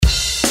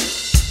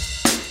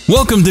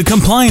Welcome to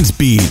Compliance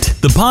Beat,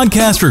 the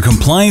podcast for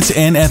compliance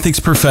and ethics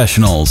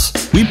professionals.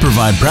 We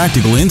provide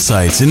practical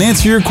insights and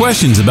answer your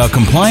questions about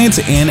compliance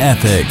and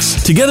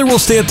ethics. Together we'll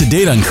stay up to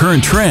date on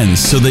current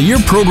trends so that your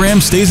program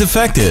stays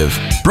effective.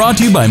 Brought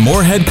to you by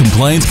Moorhead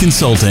Compliance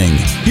Consulting.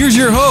 Here's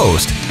your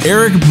host,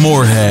 Eric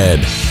Moorhead.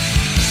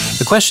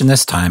 The question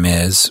this time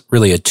is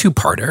really a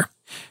two-parter.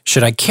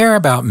 Should I care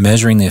about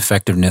measuring the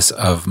effectiveness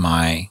of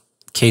my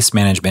case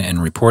management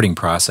and reporting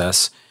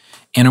process?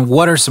 And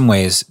what are some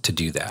ways to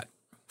do that?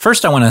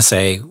 First, I want to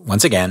say,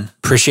 once again,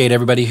 appreciate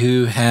everybody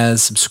who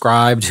has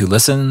subscribed, who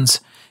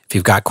listens. If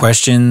you've got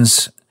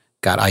questions,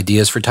 got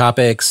ideas for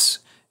topics,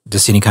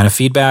 just any kind of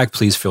feedback,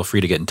 please feel free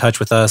to get in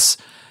touch with us.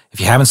 If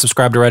you haven't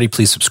subscribed already,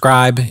 please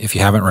subscribe. If you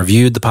haven't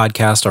reviewed the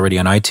podcast already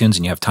on iTunes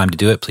and you have time to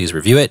do it, please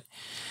review it.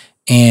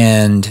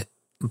 And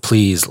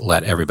please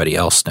let everybody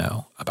else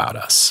know about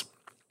us.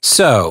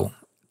 So,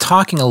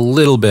 talking a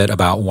little bit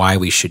about why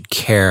we should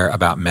care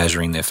about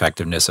measuring the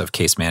effectiveness of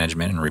case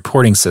management and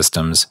reporting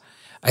systems,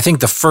 I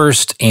think the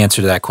first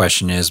answer to that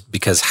question is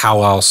because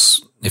how else,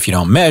 if you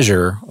don't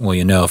measure, will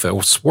you know if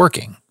it's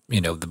working?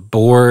 You know, the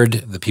board,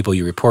 the people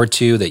you report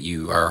to that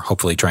you are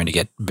hopefully trying to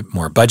get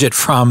more budget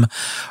from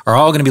are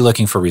all going to be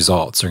looking for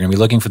results. They're going to be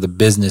looking for the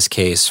business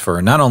case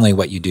for not only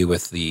what you do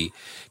with the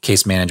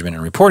case management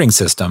and reporting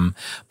system,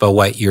 but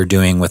what you're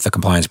doing with the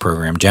compliance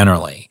program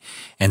generally.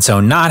 And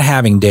so not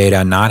having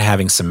data, not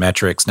having some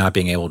metrics, not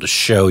being able to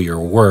show your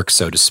work,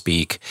 so to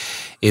speak,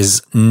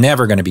 is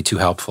never going to be too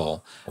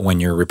helpful when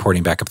you're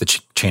reporting back up the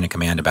chain of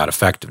command about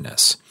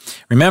effectiveness.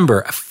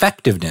 Remember,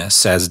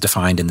 effectiveness, as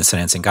defined in the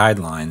sentencing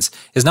guidelines,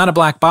 is not a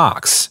black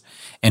box.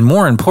 And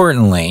more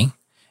importantly,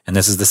 and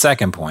this is the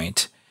second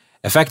point,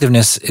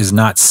 effectiveness is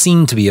not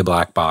seen to be a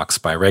black box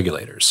by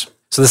regulators.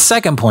 So the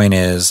second point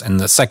is, and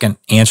the second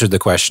answer to the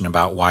question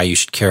about why you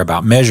should care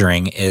about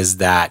measuring, is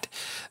that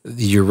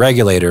your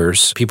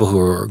regulators, people who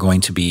are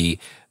going to be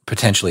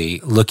potentially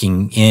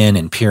looking in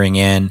and peering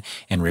in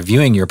and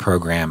reviewing your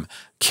program,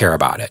 care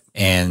about it.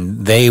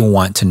 And they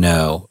want to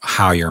know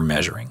how you're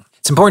measuring.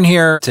 It's important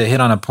here to hit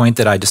on a point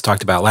that I just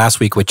talked about last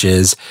week, which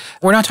is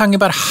we're not talking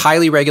about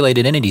highly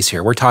regulated entities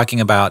here. We're talking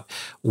about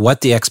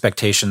what the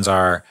expectations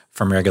are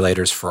from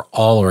regulators for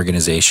all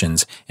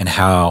organizations and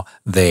how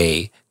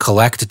they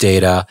collect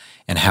data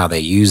and how they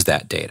use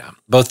that data.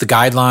 Both the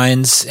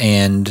guidelines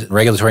and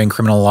regulatory and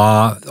criminal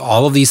law,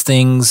 all of these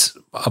things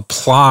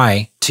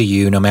apply to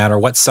you no matter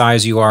what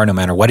size you are, no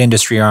matter what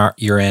industry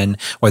you're in,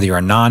 whether you're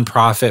a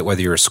nonprofit,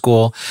 whether you're a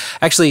school.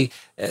 Actually,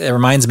 it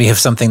reminds me of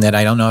something that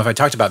I don't know if I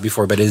talked about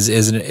before, but was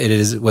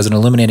an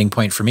illuminating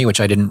point for me,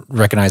 which I didn't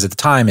recognize at the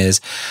time,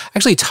 is I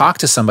actually talked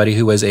to somebody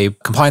who was a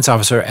compliance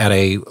officer at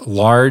a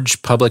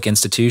large public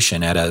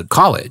institution at a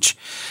college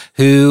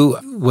who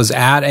was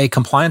at a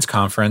compliance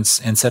conference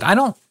and said,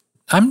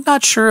 I'm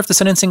not sure if the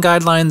sentencing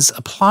guidelines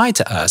apply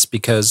to us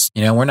because,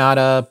 we're not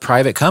a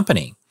private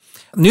company.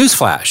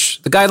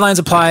 Newsflash, the guidelines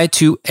apply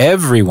to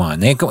everyone.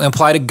 They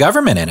apply to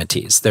government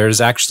entities. There's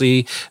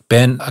actually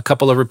been a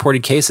couple of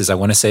reported cases. I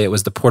want to say it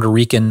was the Puerto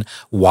Rican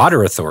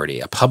Water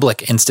Authority, a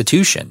public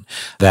institution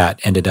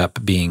that ended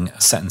up being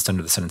sentenced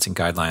under the sentencing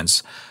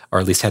guidelines, or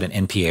at least had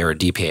an NPA or a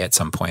DPA at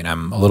some point.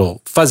 I'm a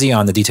little fuzzy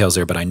on the details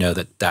there, but I know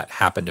that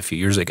happened a few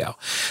years ago.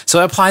 So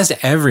it applies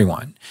to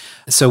everyone.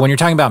 So when you're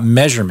talking about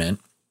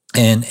measurement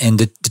and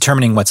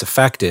determining what's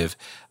effective,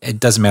 it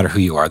doesn't matter who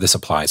you are. This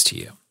applies to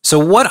you. So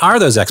what are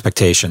those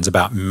expectations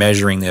about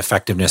measuring the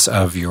effectiveness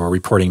of your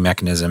reporting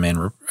mechanism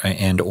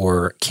and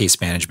or case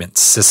management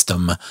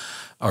system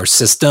or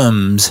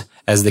systems,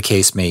 as the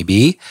case may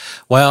be?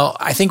 Well,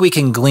 I think we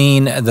can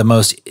glean the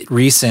most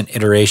recent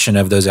iteration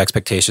of those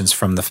expectations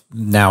from the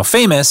now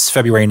famous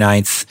February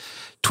 9th,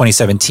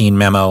 2017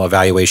 memo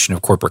Evaluation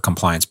of Corporate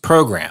Compliance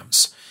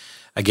Programs.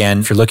 Again,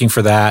 if you're looking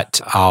for that,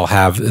 I'll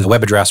have the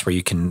web address where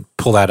you can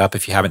pull that up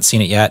if you haven't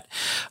seen it yet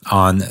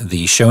on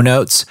the show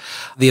notes.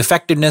 The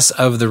effectiveness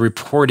of the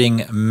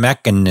reporting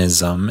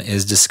mechanism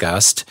is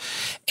discussed,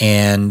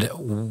 and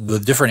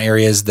the different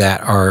areas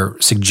that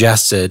are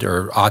suggested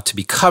or ought to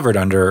be covered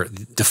under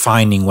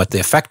defining what the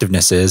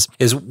effectiveness is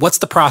what's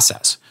the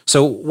process?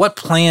 So what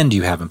plan do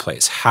you have in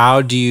place?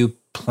 How do you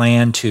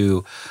plan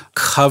to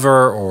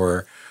cover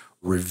or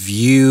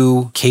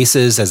review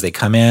cases as they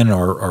come in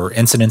or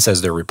incidents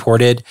as they're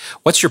reported?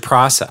 What's your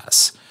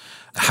process?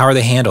 How are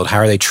they handled? How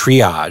are they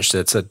triaged?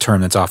 That's a term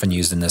that's often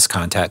used in this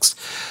context.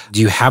 Do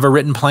you have a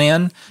written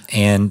plan?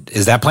 And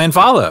is that plan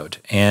followed?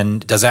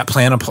 And does that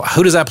plan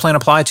who does that plan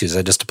apply to? Does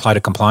that just apply to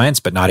compliance,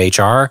 but not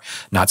HR,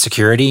 not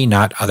security,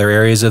 not other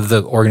areas of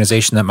the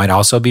organization that might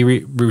also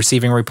be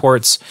receiving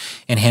reports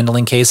and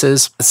handling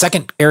cases? The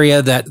second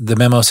area that the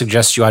memo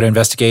suggests you ought to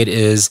investigate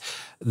is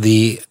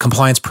the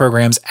compliance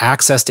program's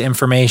access to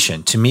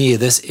information. To me,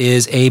 this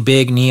is a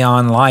big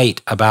neon light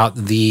about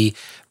the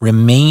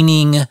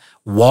remaining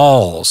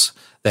walls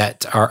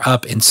that are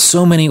up in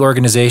so many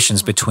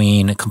organizations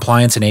between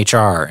compliance and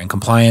HR and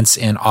compliance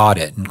and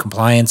audit and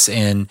compliance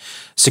and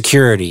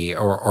security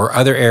or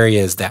other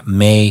areas that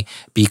may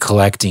be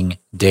collecting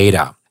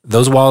data.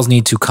 those walls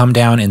need to come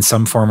down in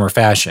some form or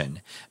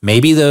fashion.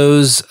 Maybe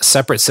those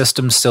separate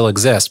systems still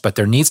exist, but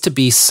there needs to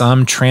be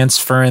some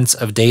transference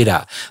of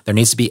data. There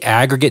needs to be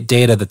aggregate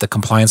data that the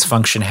compliance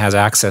function has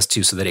access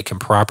to so that it can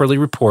properly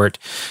report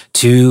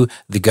to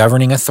the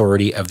governing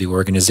authority of the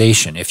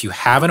organization. If you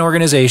have an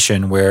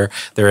organization where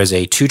there is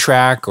a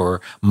 2-track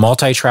or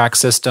multi-track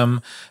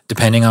system,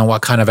 depending on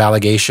what kind of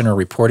allegation or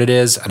report it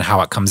is and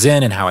how it comes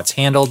in and how it's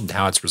handled and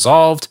how it's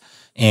resolved,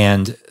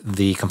 and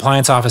the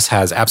compliance office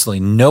has absolutely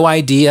no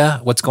idea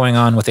what's going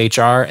on with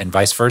HR and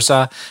vice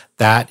versa,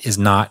 that is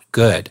not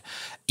good.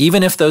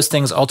 Even if those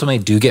things ultimately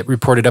do get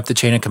reported up the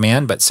chain of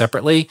command, but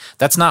separately,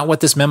 that's not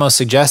what this memo is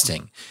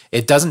suggesting.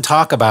 It doesn't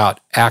talk about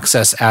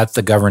access at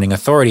the governing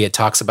authority. It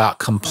talks about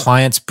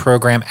compliance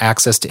program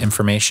access to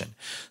information.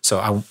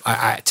 So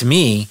to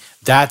me,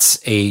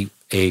 that's a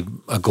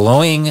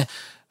glowing,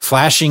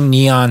 flashing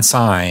neon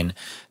sign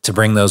to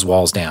bring those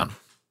walls down.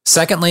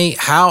 Secondly,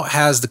 how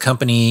has the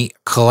company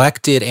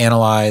collected,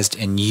 analyzed,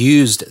 and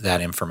used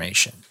that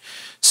information?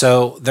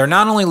 So they're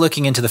not only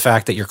looking into the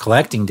fact that you're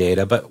collecting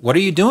data, but what are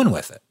you doing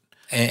with it?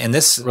 And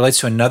this relates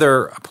to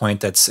another point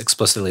that's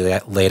explicitly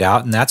laid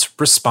out, and that's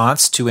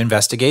response to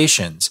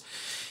investigations.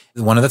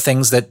 One of the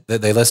things that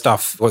they list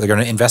off, or they're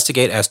going to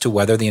investigate as to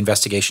whether the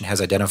investigation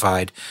has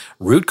identified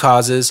root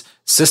causes,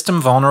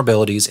 system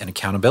vulnerabilities, and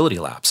accountability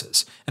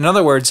lapses. In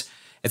other words,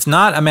 it's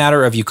not a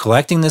matter of you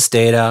collecting this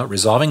data,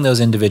 resolving those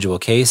individual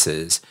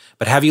cases,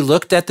 but have you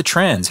looked at the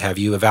trends? Have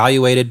you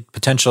evaluated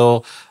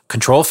potential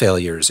control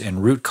failures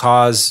and root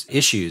cause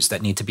issues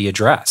that need to be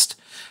addressed?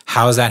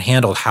 How is that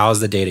handled? How is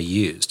the data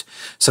used?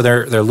 So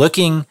they're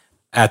looking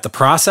at the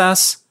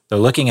process, they're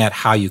looking at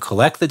how you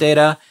collect the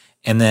data,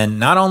 and then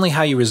not only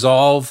how you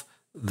resolve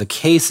the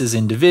cases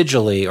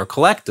individually or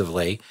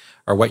collectively,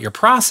 or what your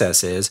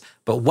process is,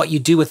 but what you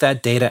do with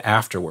that data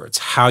afterwards,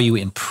 how you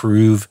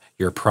improve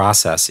your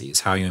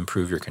processes, how you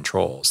improve your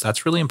controls.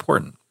 That's really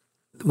important.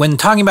 When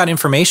talking about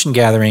information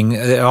gathering,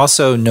 it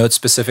also notes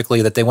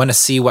specifically that they want to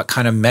see what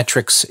kind of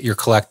metrics you're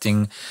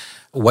collecting,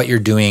 what you're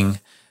doing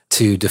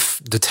to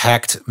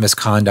detect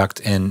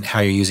misconduct, and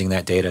how you're using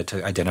that data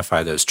to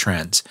identify those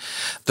trends.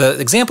 The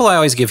example I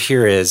always give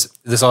here is,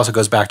 this also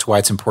goes back to why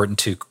it's important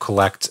to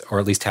collect or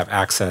at least have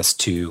access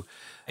to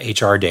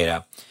HR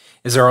data,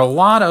 is there are a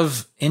lot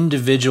of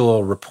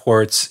individual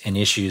reports and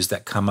issues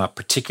that come up,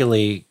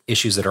 particularly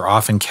issues that are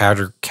often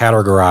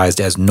categorized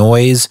as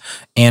noise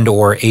and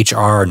or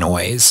HR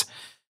noise,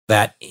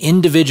 that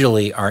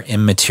individually are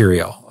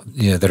immaterial,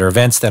 that are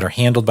events that are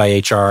handled by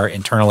HR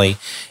internally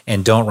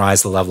and don't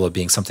rise to the level of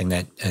being something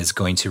that is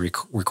going to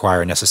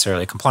require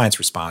necessarily a compliance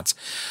response.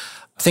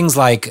 Things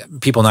like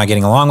people not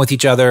getting along with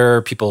each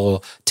other,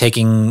 people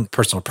taking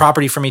personal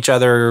property from each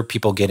other,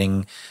 people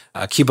getting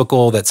a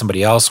cubicle that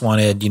somebody else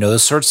wanted,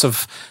 those sorts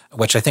of,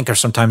 which I think are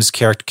sometimes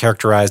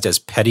characterized as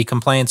petty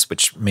complaints,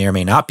 which may or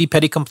may not be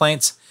petty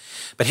complaints.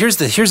 But here's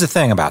the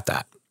thing about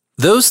that.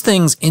 Those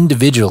things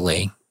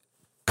individually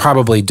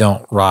probably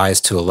don't rise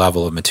to a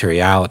level of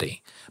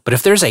materiality. But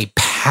if there's a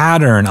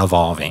pattern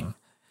evolving,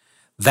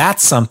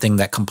 that's something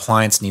that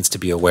compliance needs to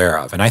be aware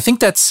of. And I think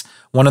that's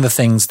one of the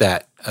things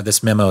that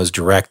this memo is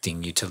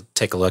directing you to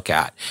take a look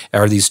at,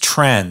 are these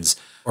trends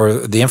or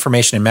the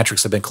information and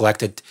metrics have been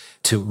collected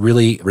to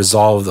really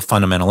resolve the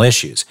fundamental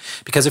issues.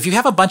 Because if you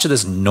have a bunch of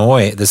this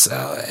noise, this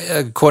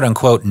quote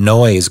unquote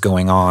noise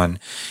going on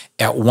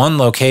at one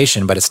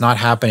location, but it's not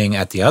happening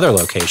at the other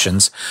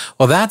locations,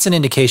 well, that's an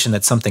indication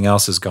that something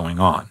else is going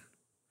on,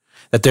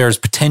 that there's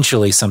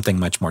potentially something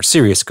much more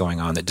serious going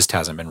on that just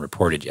hasn't been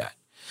reported yet.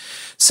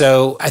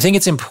 So I think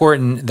it's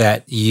important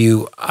that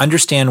you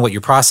understand what your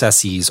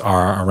processes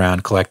are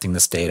around collecting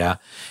this data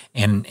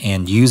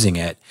and using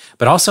it,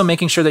 but also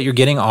making sure that you're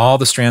getting all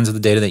the strands of the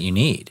data that you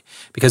need.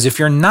 Because if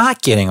you're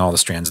not getting all the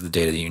strands of the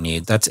data that you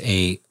need, that's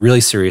a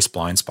really serious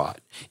blind spot,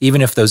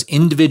 even if those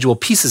individual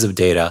pieces of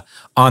data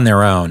on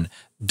their own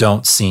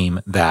don't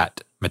seem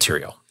that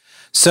material.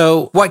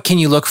 So what can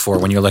you look for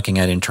when you're looking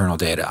at internal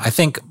data? I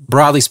think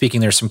broadly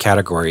speaking, there's some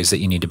categories that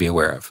you need to be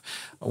aware of.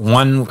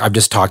 One I've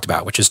just talked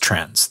about, which is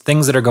trends,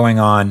 things that are going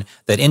on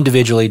that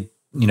individually,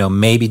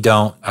 maybe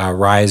don't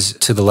rise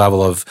to the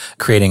level of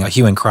creating a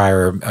hue and cry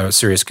or a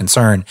serious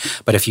concern.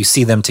 But if you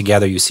see them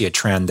together, you see a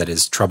trend that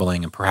is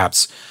troubling and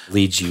perhaps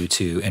leads you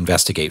to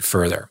investigate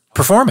further.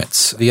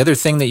 Performance. The other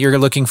thing that you're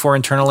looking for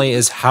internally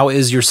is, how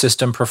is your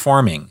system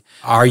performing?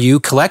 Are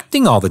you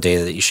collecting all the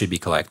data that you should be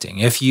collecting?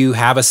 If you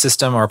have a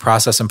system or a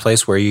process in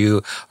place where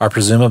you are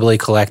presumably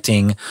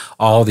collecting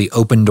all the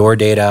open door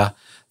data,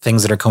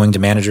 things that are going to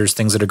managers,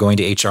 things that are going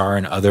to HR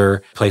and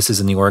other places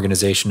in the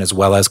organization, as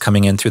well as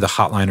coming in through the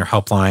hotline or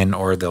helpline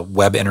or the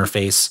web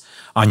interface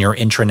on your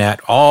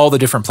intranet, all the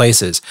different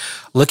places,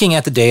 looking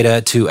at the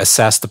data to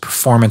assess the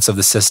performance of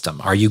the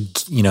system. Are you,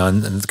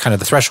 and kind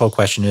of the threshold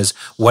question is,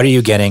 what are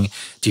you getting?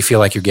 Do you feel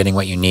like you're getting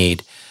what you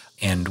need?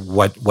 And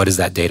what is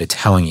that data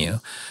telling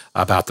you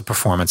about the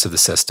performance of the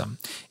system?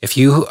 If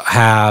you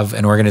have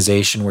an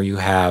organization where you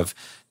have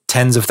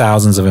tens of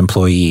thousands of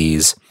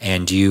employees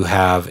and you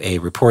have a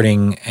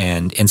reporting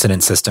and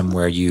incident system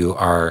where you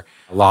are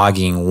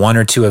logging one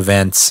or two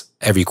events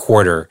every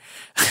quarter,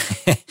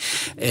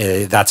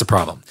 that's a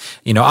problem.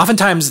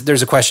 Oftentimes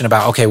there's a question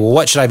about, okay, well,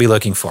 what should I be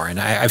looking for? And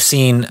I've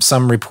seen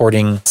some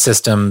reporting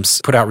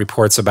systems put out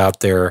reports about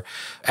their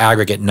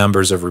aggregate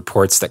numbers of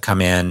reports that come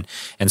in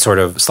and sort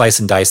of slice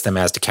and dice them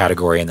as to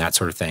category and that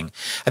sort of thing.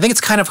 I think it's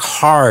kind of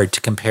hard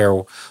to compare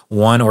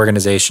one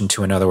organization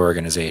to another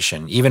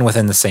organization, even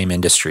within the same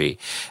industry,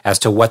 as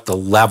to what the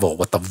level,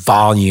 what the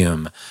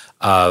volume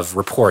of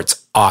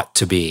reports ought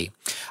to be.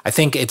 I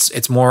think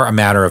it's more a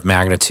matter of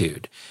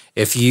magnitude.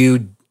 If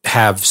you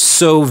have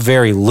so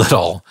very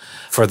little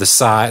for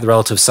the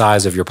relative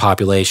size of your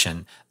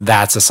population,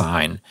 that's a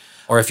sign.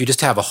 Or if you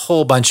just have a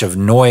whole bunch of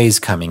noise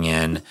coming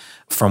in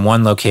from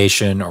one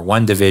location or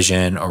one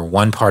division or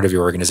one part of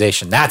your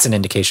organization, that's an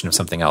indication of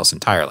something else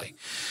entirely.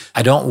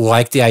 I don't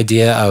like the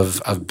idea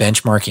of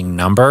benchmarking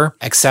number,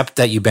 except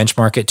that you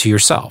benchmark it to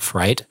yourself,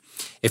 right?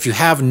 If you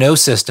have no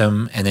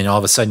system and then all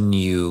of a sudden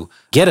you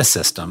get a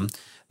system,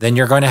 then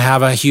you're going to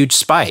have a huge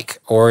spike.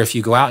 Or if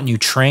you go out and you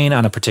train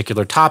on a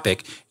particular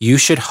topic, you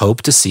should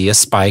hope to see a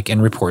spike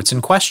in reports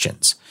and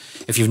questions.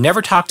 If you've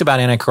never talked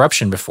about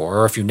anti-corruption before,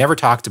 or if you've never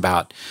talked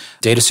about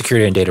data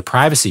security and data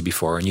privacy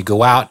before, and you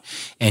go out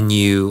and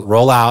you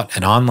roll out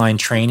an online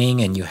training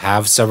and you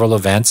have several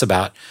events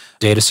about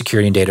data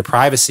security and data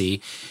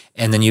privacy,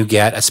 and then you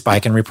get a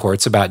spike in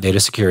reports about data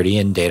security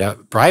and data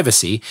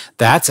privacy,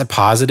 that's a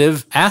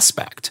positive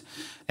aspect.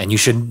 And you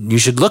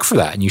should look for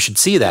that, and you should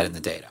see that in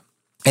the data.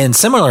 And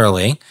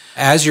similarly,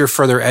 as you're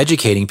further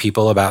educating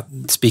people about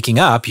speaking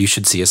up, you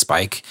should see a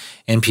spike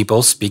in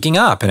people speaking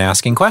up and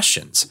asking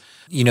questions.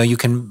 You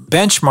can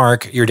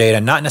benchmark your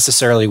data not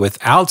necessarily with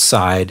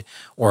outside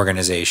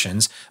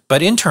organizations,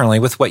 but internally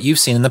with what you've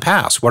seen in the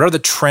past. What are the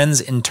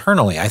trends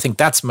internally? I think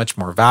that's much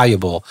more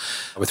valuable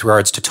with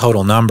regards to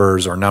total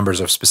numbers or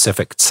numbers of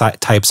specific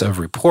types of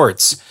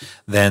reports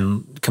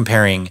than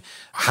comparing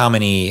how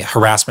many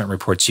harassment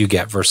reports you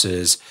get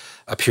versus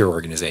a peer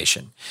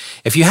organization.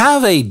 If you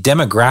have a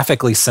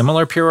demographically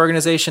similar peer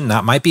organization,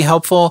 that might be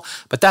helpful,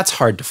 but that's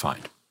hard to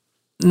find.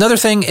 Another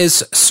thing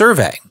is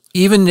survey.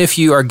 Even if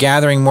you are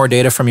gathering more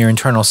data from your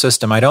internal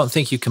system, I don't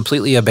think you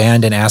completely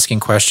abandon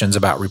asking questions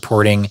about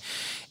reporting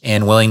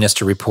and willingness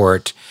to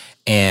report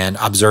and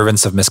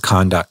observance of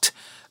misconduct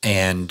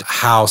and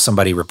how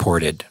somebody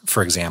reported,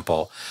 for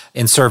example,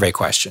 in survey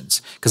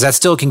questions, because that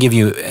still can give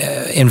you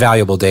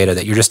invaluable data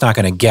that you're just not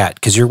going to get,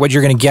 because what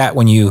you're going to get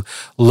when you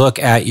look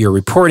at your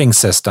reporting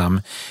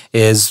system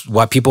is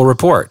what people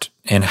report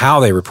and how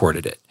they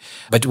reported it.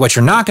 But what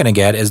you're not going to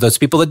get is those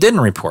people that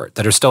didn't report,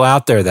 that are still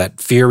out there, that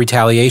fear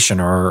retaliation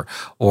or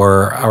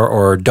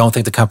don't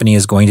think the company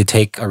is going to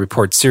take a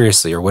report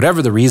seriously, or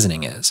whatever the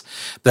reasoning is,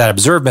 that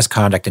observed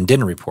misconduct and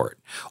didn't report,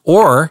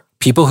 or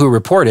people who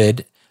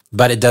reported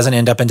but it doesn't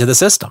end up into the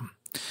system.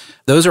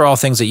 Those are all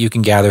things that you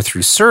can gather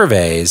through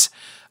surveys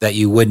that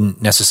you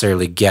wouldn't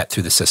necessarily get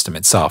through the system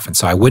itself. And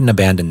so I wouldn't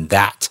abandon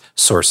that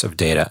source of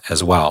data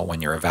as well when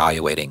you're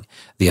evaluating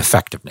the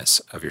effectiveness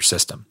of your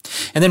system.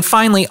 And then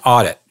finally,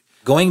 audit.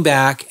 Going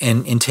back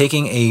and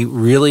taking a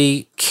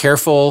really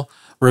careful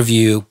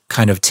review,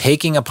 kind of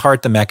taking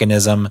apart the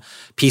mechanism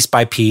piece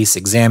by piece,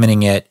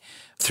 examining it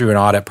through an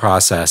audit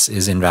process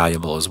is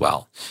invaluable as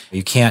well.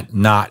 You can't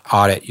not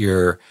audit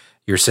your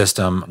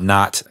system,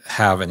 not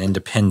have an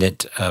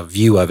independent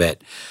view of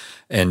it,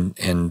 and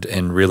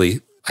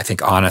really, I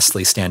think,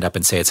 honestly stand up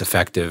and say it's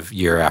effective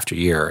year after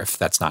year if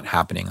that's not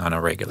happening on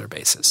a regular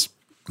basis.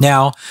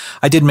 Now,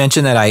 I did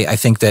mention that I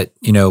think that,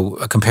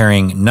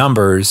 comparing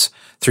numbers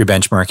through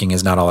benchmarking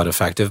is not all that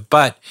effective.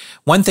 But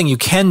one thing you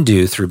can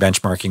do through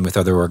benchmarking with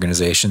other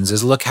organizations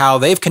is look how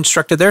they've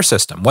constructed their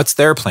system. What's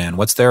their plan?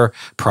 What's their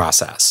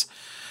process?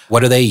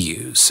 What do they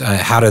use?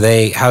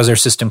 How's their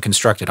system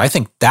constructed? I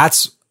think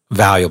that's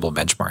valuable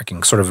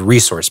benchmarking, sort of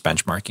resource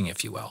benchmarking,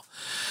 if you will.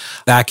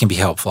 That can be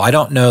helpful. I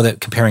don't know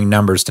that comparing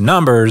numbers to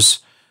numbers,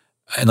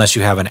 unless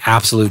you have an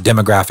absolute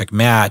demographic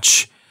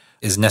match,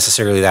 is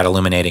necessarily that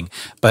illuminating.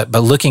 But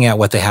looking at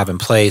what they have in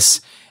place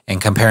and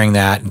comparing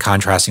that and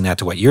contrasting that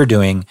to what you're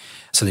doing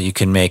so that you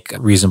can make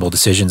reasonable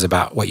decisions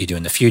about what you do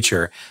in the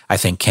future, I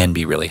think can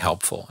be really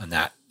helpful. And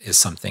that is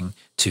something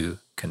to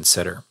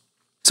consider.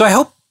 So I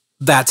hope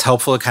that's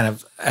helpful kind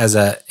of as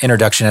an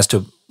introduction as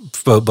to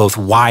both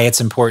why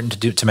it's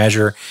important to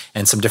measure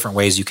and some different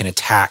ways you can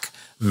attack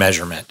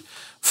measurement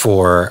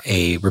for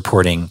a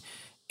reporting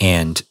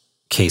and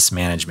case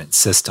management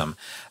system.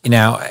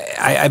 Now,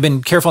 I've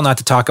been careful not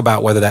to talk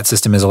about whether that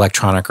system is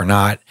electronic or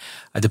not.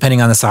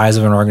 Depending on the size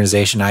of an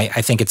organization, I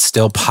think it's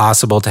still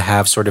possible to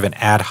have sort of an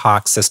ad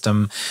hoc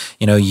system,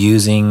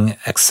 using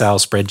Excel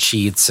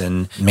spreadsheets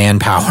and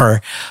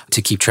manpower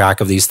to keep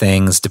track of these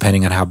things,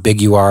 depending on how big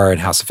you are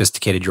and how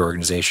sophisticated your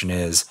organization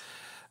is.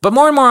 But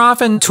more and more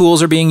often,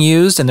 tools are being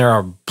used, and there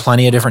are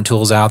plenty of different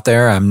tools out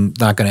there. I'm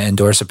not going to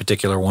endorse a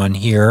particular one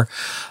here,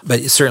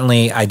 but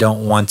certainly I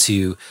don't want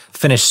to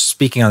finish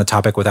speaking on the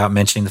topic without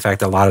mentioning the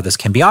fact that a lot of this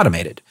can be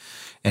automated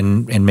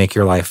and make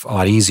your life a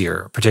lot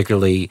easier,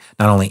 particularly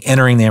not only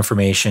entering the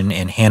information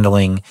and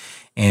handling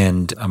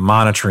and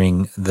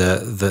monitoring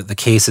the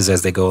cases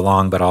as they go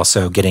along, but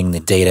also getting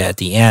the data at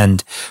the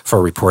end for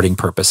reporting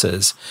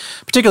purposes.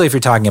 Particularly if you're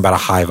talking about a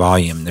high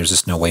volume, there's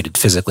just no way to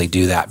physically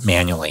do that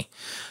manually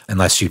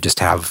unless you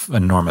just have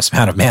an enormous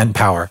amount of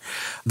manpower.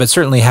 But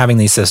certainly having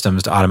these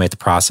systems to automate the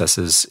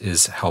processes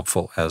is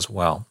helpful as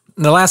well.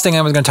 The last thing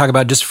I was going to talk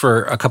about, just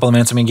for a couple of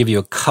minutes, I'm going to give you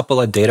a couple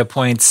of data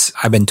points.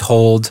 I've been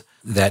told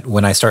that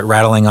when I start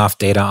rattling off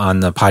data on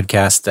the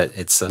podcast, that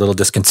it's a little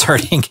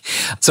disconcerting.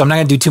 So I'm not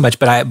going to do too much,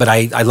 but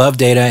I love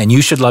data, and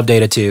you should love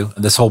data too.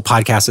 This whole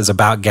podcast is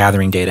about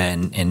gathering data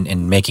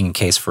and making a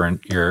case for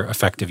your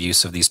effective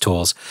use of these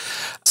tools.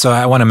 So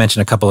I want to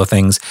mention a couple of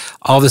things.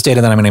 All this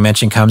data that I'm going to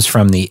mention comes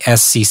from the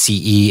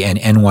SCCE and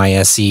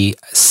NYSE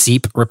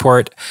SEEP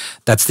report.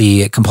 That's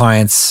the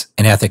Compliance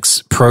and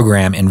Ethics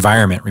Program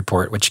Environment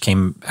Report, which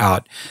came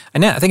out,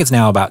 and I think it's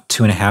now about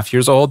 2.5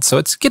 years old. So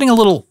it's getting a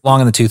little long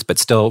in the tooth, but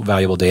still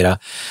valuable data.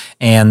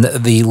 And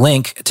the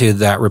link to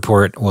that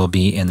report will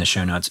be in the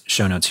show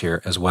notes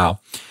here as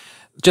well.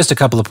 Just a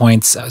couple of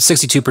points.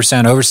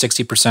 62%, over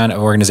 60%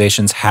 of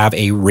organizations have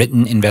a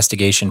written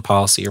investigation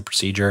policy or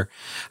procedure.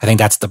 I think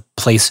that's the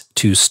place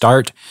to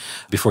start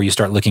before you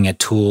start looking at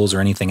tools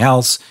or anything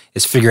else,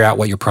 is figure out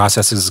what your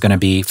process is going to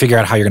be, figure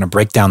out how you're going to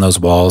break down those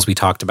walls we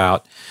talked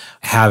about,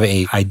 have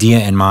an idea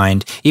in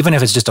mind, even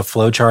if it's just a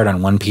flow chart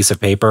on one piece of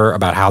paper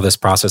about how this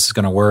process is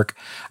going to work.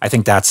 I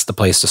think that's the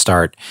place to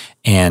start.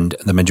 And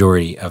the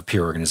majority of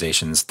peer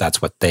organizations,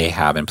 that's what they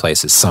have in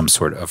place, is some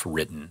sort of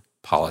written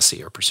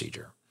policy or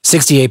procedure.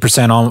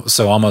 68%,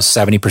 so almost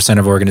 70%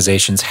 of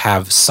organizations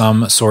have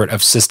some sort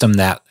of system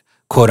that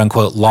quote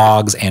unquote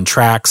logs and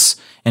tracks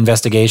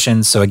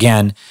investigations. So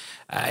again,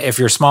 if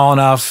you're small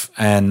enough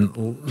and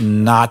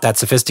not that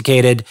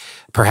sophisticated,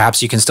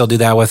 perhaps you can still do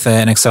that with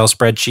an Excel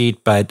spreadsheet.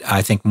 But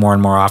I think more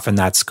and more often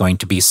that's going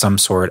to be some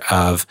sort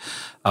of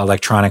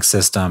electronic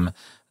system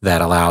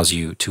that allows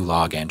you to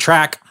log and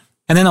track.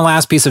 And then the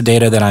last piece of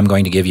data that I'm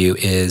going to give you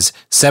is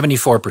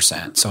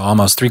 74%, so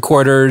almost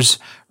 3/4,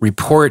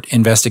 report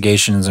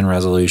investigations and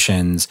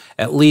resolutions,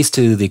 at least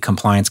to the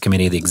compliance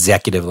committee, the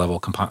executive level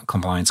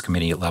compliance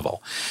committee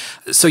level.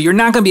 So you're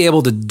not going to be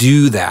able to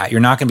do that.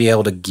 You're not going to be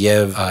able to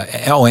give,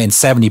 and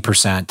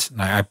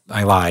 70%,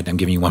 I lied, I'm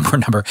giving you one more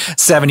number,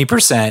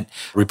 70%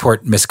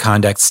 report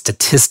misconduct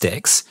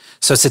statistics.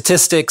 So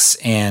statistics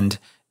and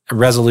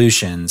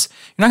resolutions,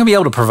 you're not going to be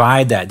able to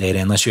provide that data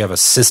unless you have a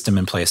system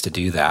in place to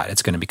do that.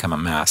 It's going to become a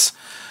mess.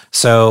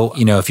 So,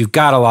 if you've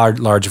got a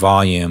large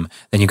volume,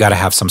 then you've got to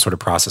have some sort of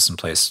process in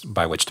place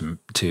by which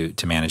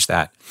to manage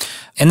that.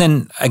 And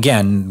then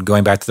again,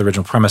 going back to the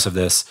original premise of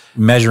this,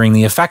 measuring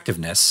the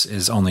effectiveness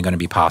is only going to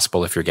be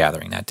possible if you're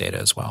gathering that data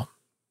as well.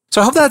 So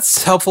I hope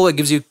that's helpful. It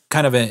gives you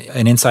kind of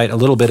an insight, a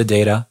little bit of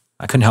data.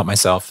 I couldn't help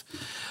myself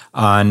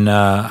on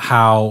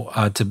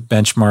how to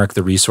benchmark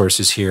the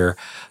resources here.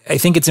 I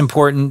think it's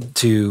important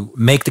to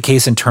make the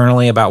case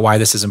internally about why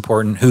this is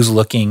important, who's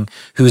looking,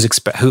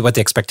 what the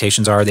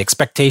expectations are. The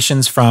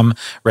expectations from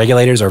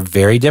regulators are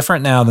very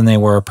different now than they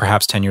were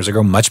perhaps 10 years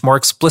ago, much more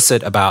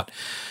explicit about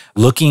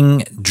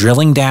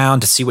drilling down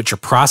to see what your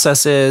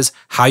process is,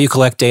 how you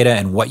collect data,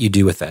 and what you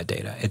do with that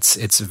data.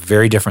 It's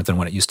very different than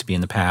what it used to be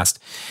in the past,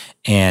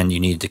 and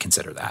you need to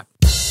consider that.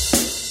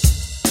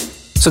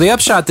 So the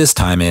upshot this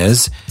time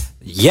is,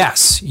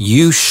 yes,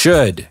 you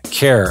should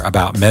care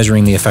about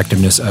measuring the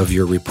effectiveness of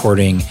your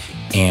reporting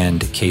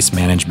and case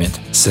management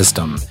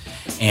system.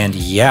 And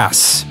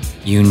yes,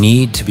 you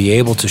need to be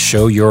able to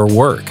show your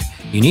work.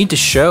 You need to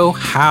show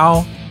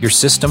how your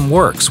system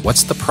works.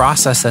 What's the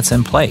process that's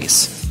in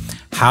place?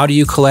 How do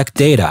you collect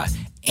data?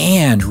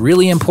 And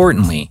really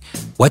importantly,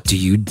 what do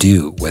you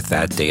do with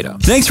that data?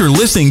 Thanks for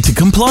listening to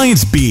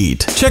Compliance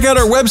Beat. Check out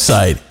our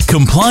website,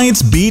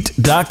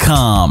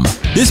 compliancebeat.com.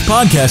 This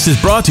podcast is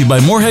brought to you by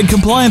Morehead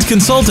Compliance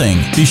Consulting.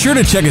 Be sure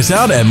to check us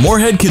out at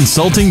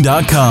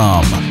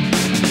moreheadconsulting.com.